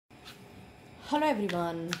Hello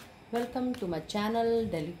everyone, welcome to my channel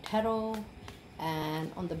Delhi Tarot, and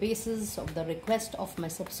on the basis of the request of my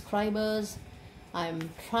subscribers,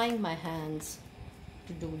 I'm trying my hands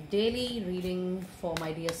to do daily reading for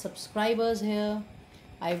my dear subscribers here.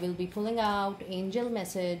 I will be pulling out angel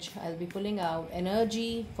message, I'll be pulling out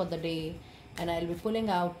energy for the day, and I'll be pulling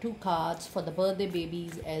out 2 cards for the birthday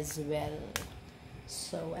babies as well.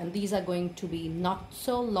 So, and these are going to be not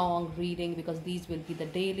so long reading because these will be the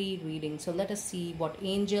daily reading. So let us see what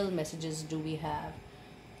angel messages do we have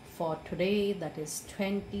for today, that is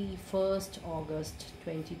 21st August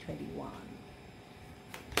 2021.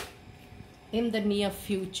 In the near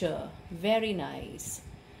future, very nice.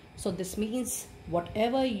 So this means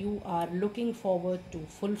whatever you are looking forward to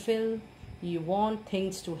fulfill, you want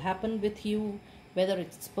things to happen with you, whether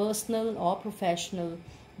it's personal or professional,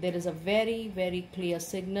 there is a very clear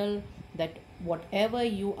signal that whatever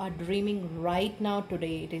you are dreaming right now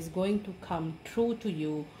today, it is going to come true to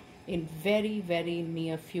you in very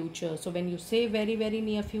near future. So when you say very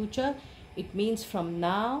near future, it means from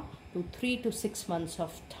now to 3 to 6 months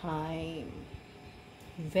of time.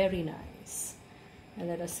 Very nice. And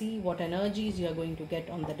let us see what energies you are going to get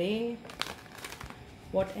on the day.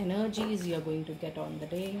 What energies you are going to get on the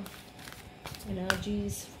day.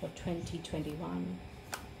 Energies for 2021.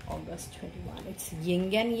 August 21. It's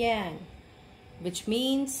yin and yang, which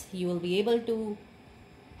means you will be able to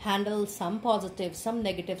handle some positive, some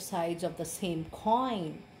negative sides of the same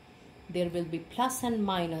coin. There will be plus and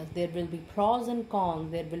minus, there will be pros and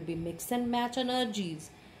cons, there will be mix and match energies.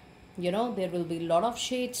 You know, there will be a lot of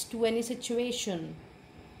shades to any situation.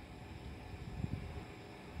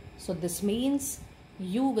 So this means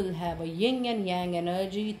you will have a yin and yang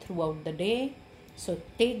energy throughout the day. So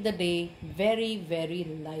take the day very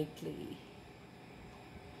lightly.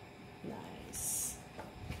 Nice.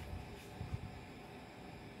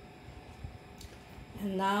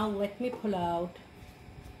 And now let me pull out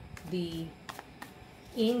the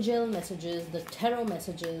angel messages, the tarot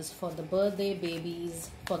messages for the birthday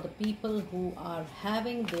babies, for the people who are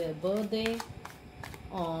having their birthday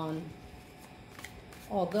on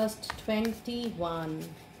August 21.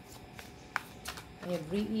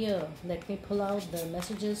 Every year. Let me pull out the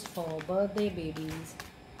messages for birthday babies.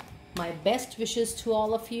 My best wishes to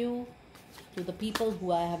all of you, to the people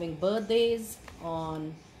who are having birthdays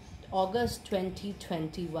on August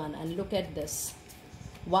 2021. And look at this.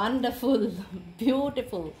 Wonderful,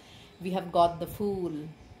 beautiful. We have got the Fool.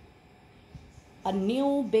 A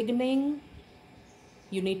new beginning.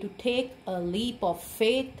 You need to take a leap of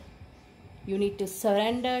faith. You need to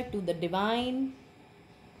surrender to the divine.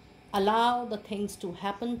 Allow the things to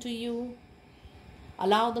happen to you.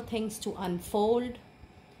 Allow the things to unfold.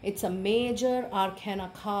 It's a major arcana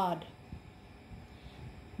card.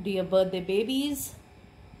 Dear birthday babies,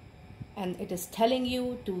 and it is telling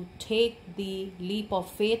you to take the leap of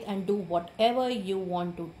faith and do whatever you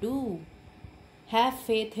want to do. Have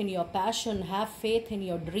faith in your passion. Have faith in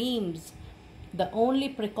your dreams. The only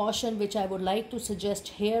precaution which I would like to suggest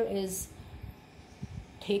here is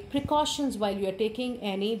take precautions while you are taking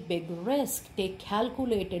any big risk. Take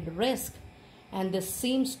calculated risk. And this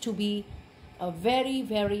seems to be a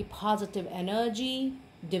very positive energy,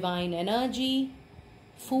 divine energy.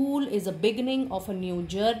 Fool is a beginning of a new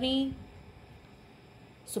journey.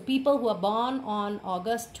 So people who are born on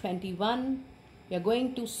August 21, you're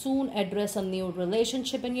going to soon address a new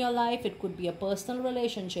relationship in your life. It could be a personal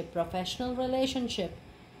relationship, professional relationship,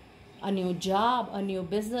 a new job, a new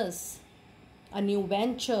business, a new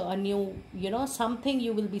venture, a new, something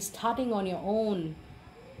you will be starting on your own.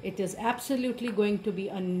 It is absolutely going to be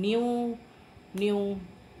a new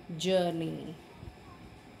journey.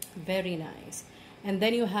 Very nice. And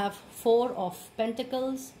then you have 4 of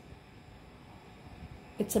Pentacles.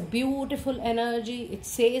 It's a beautiful energy. It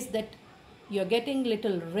says that you're getting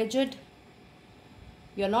little rigid.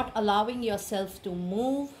 You're not allowing yourself to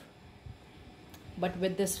move. But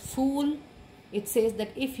with this Fool, it says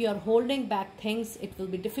that if you are holding back things, it will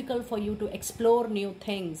be difficult for you to explore new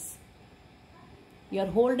things. You are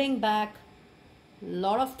holding back a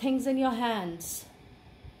lot of things in your hands.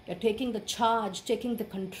 You're taking the charge, taking the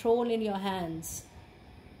control in your hands.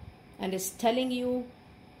 And it's telling you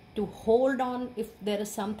to hold on if there is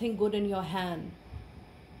something good in your hand.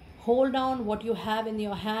 Hold on what you have in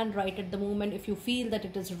your hand right at the moment if you feel that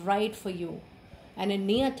it is right for you. And in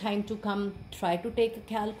near time to come, try to take a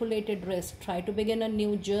calculated risk. Try to begin a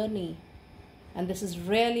new journey. And this is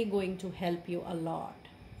really going to help you a lot.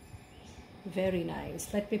 Very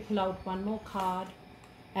nice. Let me pull out one more card.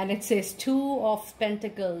 And it says 2 of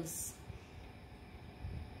Pentacles.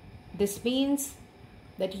 This means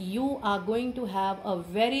that you are going to have a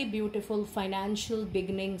very beautiful financial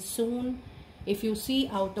beginning soon. If you see,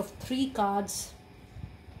 out of 3 cards,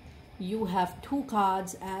 you have 2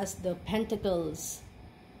 cards as the Pentacles.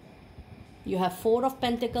 You have 4 of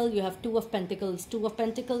Pentacles, you have 2 of Pentacles. 2 of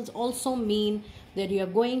Pentacles also mean that you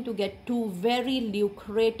are going to get 2 very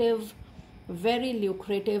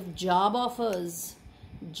lucrative job offers,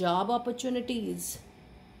 job opportunities,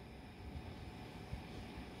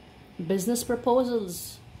 business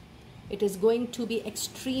proposals. It is going to be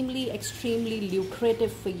extremely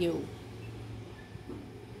lucrative for you.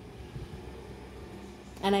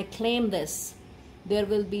 And I claim this. There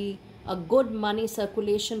will be a good money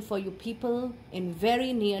circulation for you people in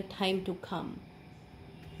very near time to come.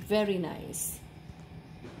 Very nice.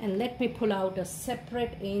 And let me pull out a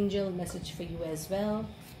separate angel message for you as well.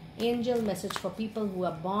 Angel message for people who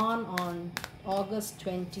are born on August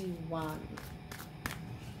 21.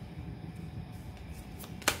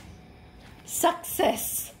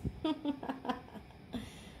 Success.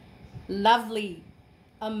 Lovely,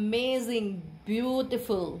 amazing,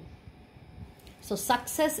 beautiful. So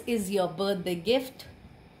success is your birthday gift.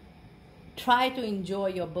 Try to enjoy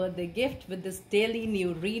your birthday gift with this daily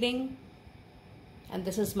new reading. And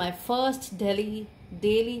this is my first daily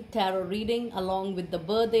tarot reading along with the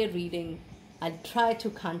birthday reading. I'll try to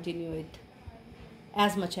continue it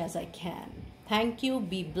as much as I can. Thank you.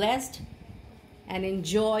 Be blessed. And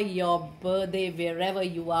enjoy your birthday wherever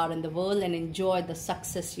you are in the world, and enjoy the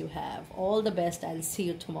success you have. All the best. I'll see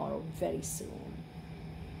you tomorrow very soon.